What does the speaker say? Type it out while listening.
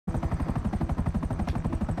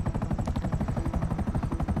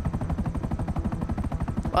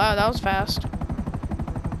Wow, that was fast.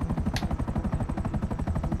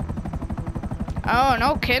 Oh,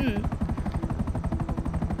 no kidding.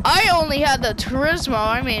 I only had the Turismo.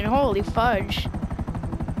 I mean, holy fudge.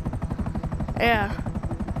 Yeah.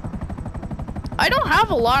 I don't have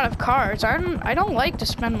a lot of cars. I don't like to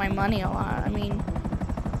spend my money a lot. I mean,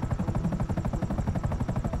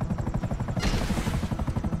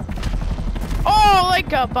 oh,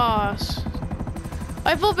 like a boss.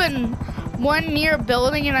 I've opened one near a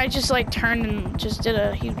building and I just like turned and just did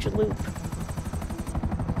a huge loop.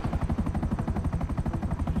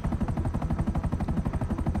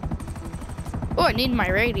 Oh, I need my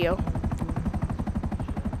radio.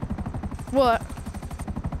 What?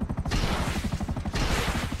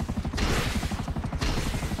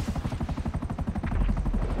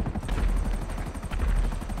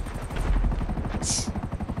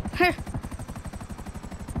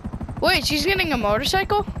 Wait, she's getting a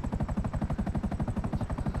motorcycle?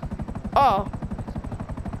 Oh.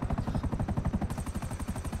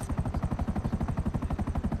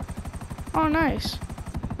 Oh, nice.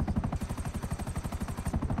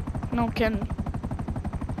 No kidding.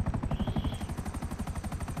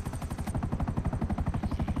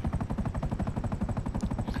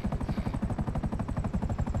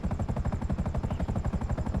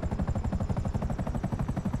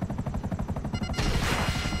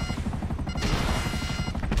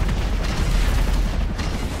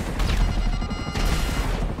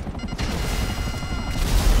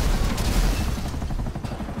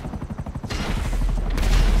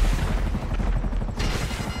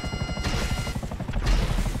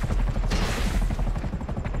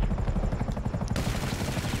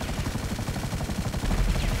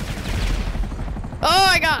 Oh,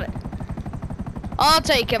 I got it. I'll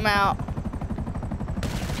take him out.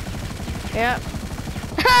 Yep.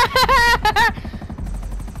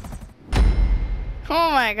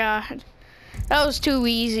 Oh my god. That was too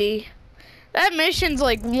easy. That mission's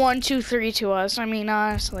like 1, 2, 3 to us. I mean,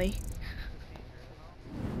 honestly.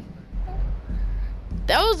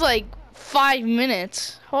 That was like 5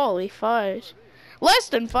 minutes. Holy fudge. Less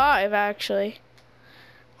than 5, actually.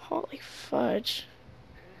 Holy fudge.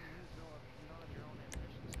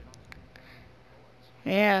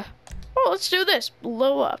 Yeah. Well, let's do this.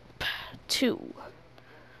 Blow up 2.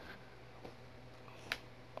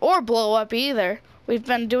 Or blow up either. We've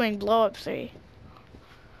been doing blow up 3.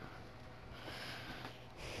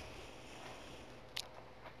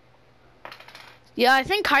 Yeah, I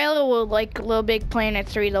think Kylo will like Little Big Planet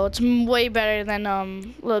 3 though. It's way better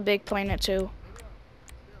than Little Big Planet 2.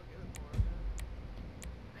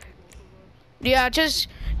 Yeah, just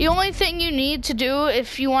the only thing you need to do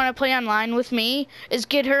if you want to play online with me is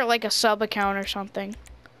get her like a sub account or something.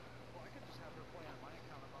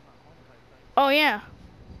 Oh yeah.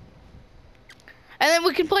 And then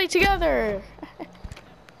we can play together.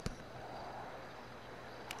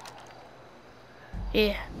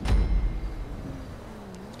 Yeah.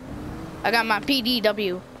 I got my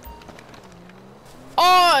PDW.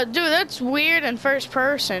 Oh, dude, that's weird in first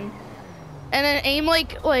person. And then aim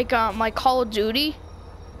like Call of Duty.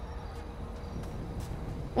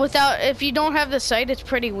 Without, if you don't have the sight, it's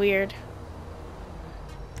pretty weird.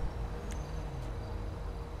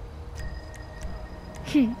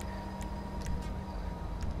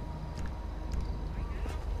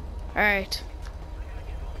 Alright.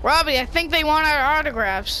 Robbie, I think they want our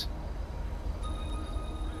autographs.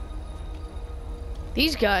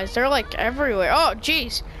 These guys, they're like everywhere. Oh,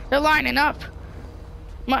 jeez. They're lining up.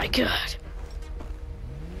 My God.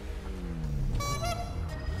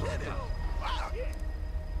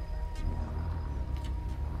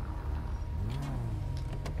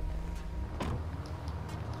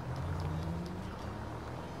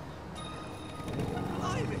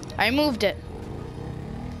 I moved it.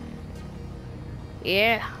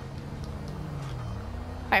 Yeah.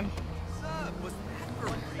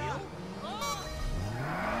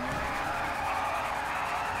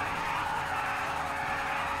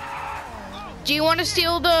 Do you want to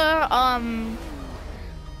steal the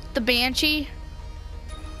Banshee?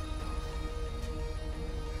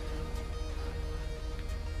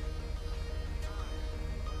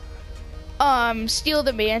 Steal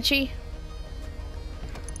the Banshee?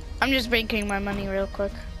 I'm just banking my money real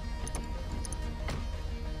quick.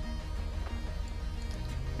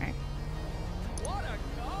 Alright.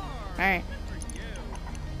 Alright.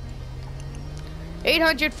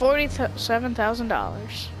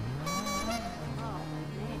 $847,000.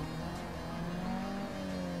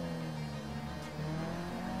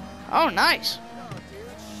 Oh, nice.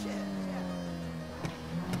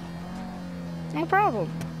 No problem.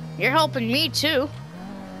 You're helping me too.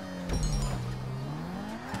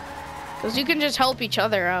 Because you can just help each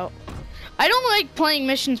other out. I don't like playing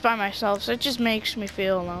missions by myself, so it just makes me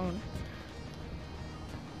feel alone.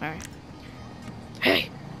 Alright. Hey!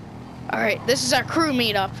 Alright, this is our crew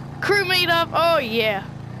meetup. Crew meetup! Oh yeah!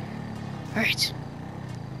 Alright.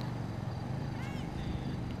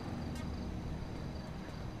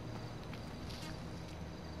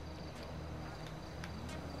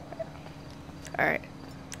 Alright.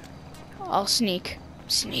 I'll sneak.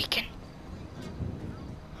 Sneaking.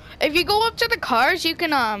 If you go up to the cars, you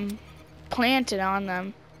can plant it on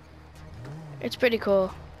them. It's pretty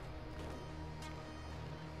cool.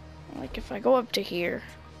 Like if I go up to here.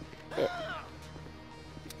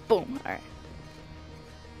 Boom. Alright.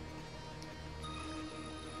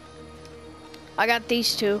 I got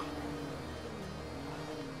these two.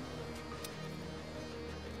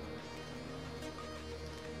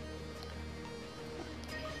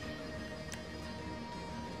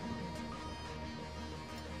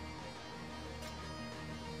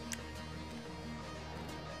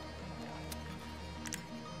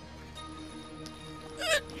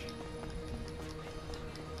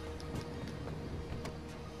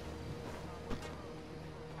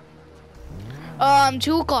 Um,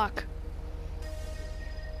 2 o'clock.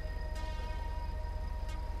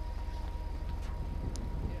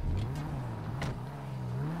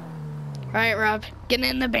 Alright, Rob, get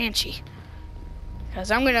in the Banshee. Because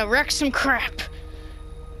I'm gonna wreck some crap.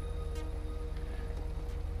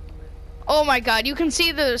 Oh my god, you can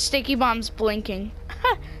see the sticky bombs blinking.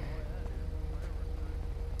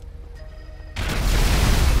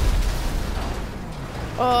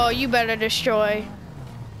 Oh, you better destroy.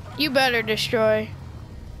 You better destroy.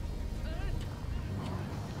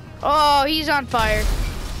 Oh, he's on fire.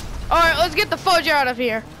 Alright, let's get the fudge out of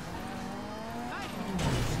here.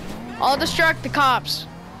 I'll distract the cops.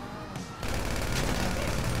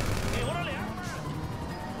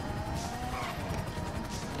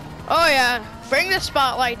 Oh yeah, bring the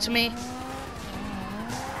spotlight to me.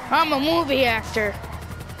 I'm a movie actor.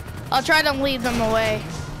 I'll try to lead them away.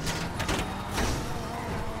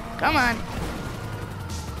 Come on.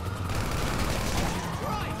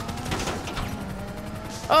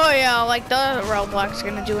 Oh yeah, like the roadblock's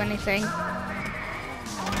gonna do anything.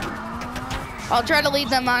 I'll try to lead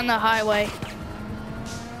them on the highway.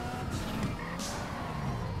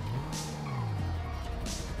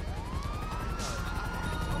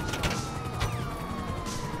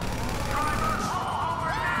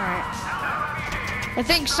 Alright. I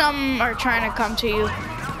think some are trying to come to you.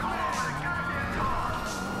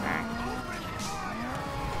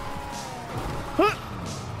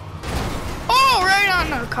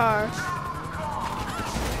 The car.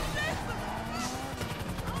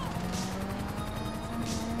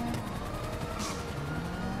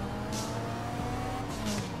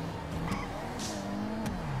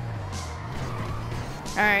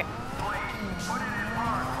 Alright.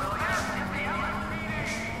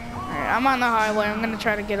 Alright, I'm on the highway. I'm gonna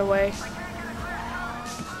try to get away.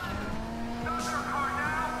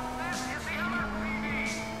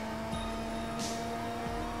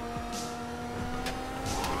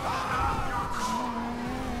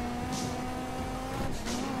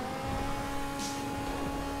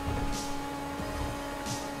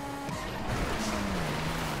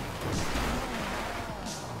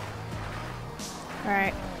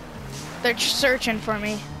 Alright. They're searching for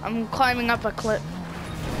me. I'm climbing up a cliff.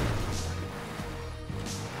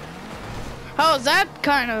 Oh, is that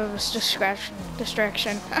kind of a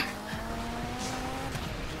distraction?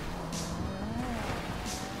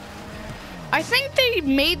 I think they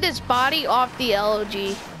made this body off the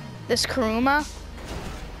LOG. This Kuruma.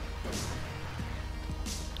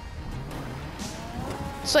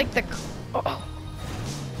 It's like the... Oh.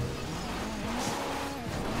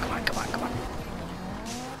 Come on, come on, come on.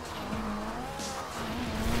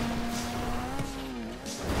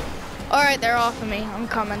 Alright, they're off of me. I'm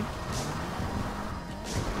coming.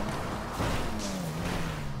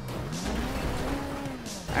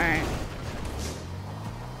 Alright.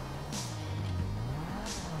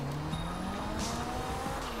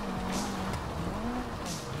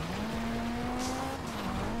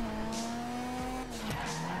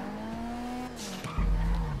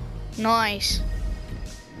 Nice.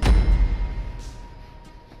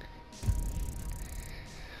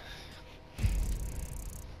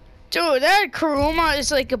 Dude, that Kuruma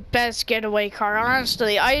is like a best getaway car,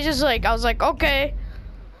 honestly. I was like, okay.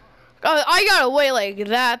 I got away like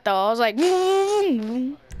that, though. I was like,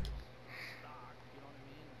 oh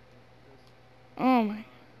my.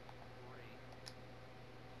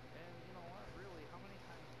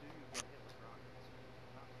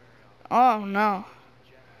 Oh, no.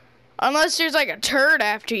 Unless there's like a turd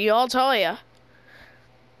after you, I'll tell you.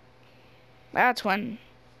 That's when.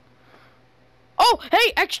 Oh,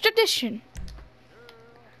 hey, extradition.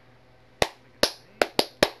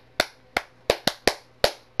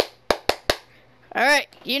 All right,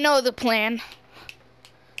 you know the plan.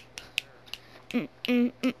 Dun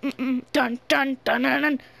dun dun dun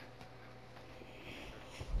dun.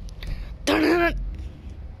 Dun, dun, dun.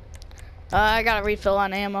 I gotta refill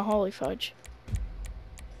on ammo. Holy fudge!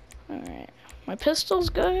 All right, my pistol's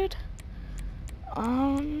good.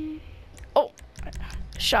 Oh,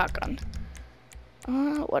 shotgun.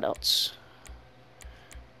 What else?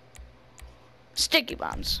 Sticky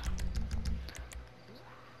bombs.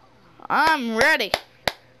 I'm ready.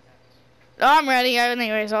 I'm ready.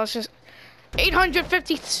 Anyways, I was just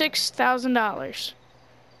 $856,000.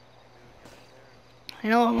 I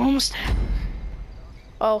know I'm almost there.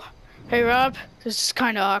 Oh, hey Rob, this is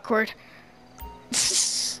kind of awkward.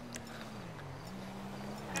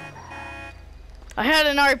 I had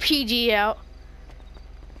an RPG out.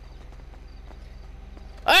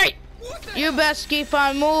 Alright, you best keep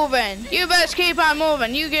on moving. You best keep on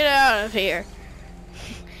moving. You get out of here.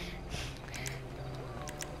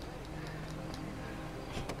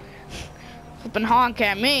 Flippin' honk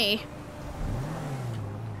at me.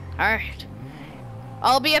 Alright.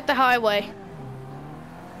 I'll be at the highway.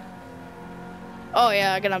 Oh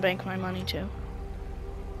yeah, I'm gonna bank my money too.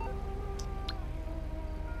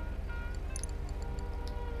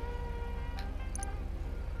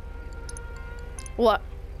 What?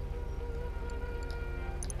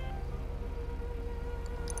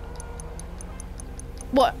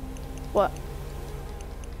 What? What?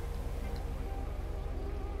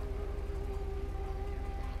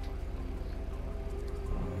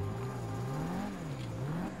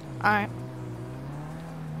 Alright.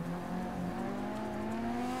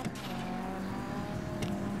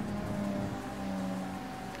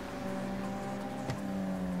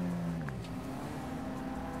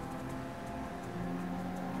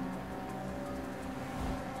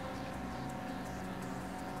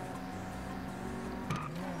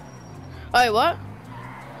 Wait, what?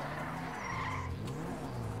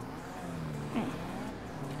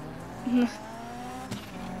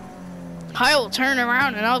 I will turn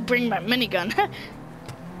around and I'll bring my minigun.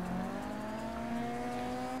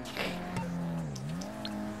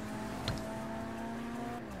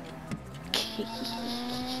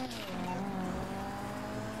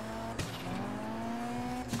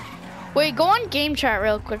 Wait, go on game chat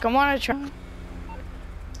real quick. I want to try.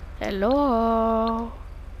 Hello.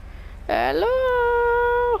 Hello.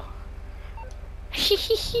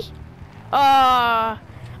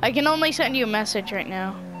 I can only send you a message right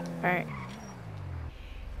now. All right.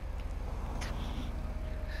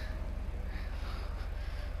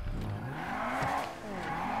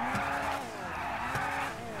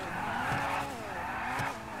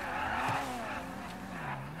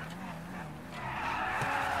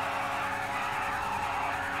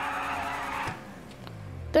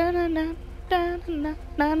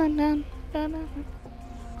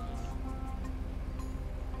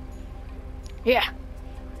 Yeah.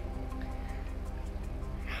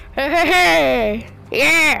 Hey,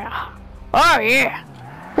 yeah. Oh yeah.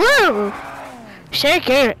 Woo! Shake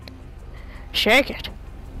it. Shake it.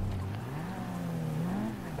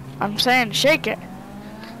 I'm saying shake it.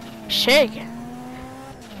 Shake it.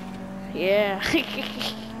 Yeah.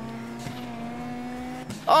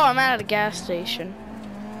 Oh, I'm at a gas station.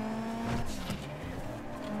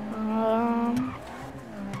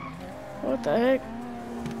 What the heck?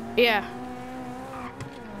 Yeah.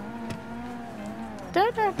 Da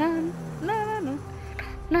da da na na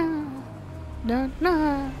na na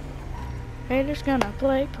na. Haters gonna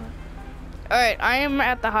play. Alright, I am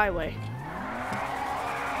at the highway.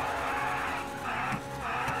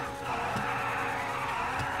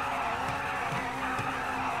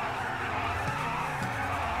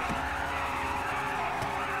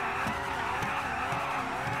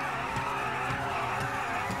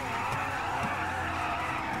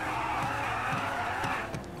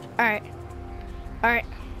 Alright. Alright.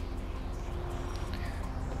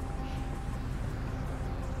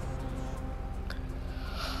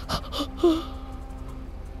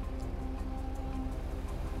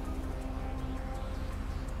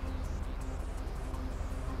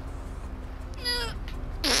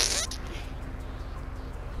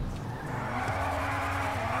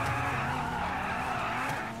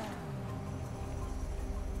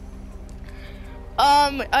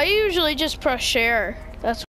 I usually just press share. That's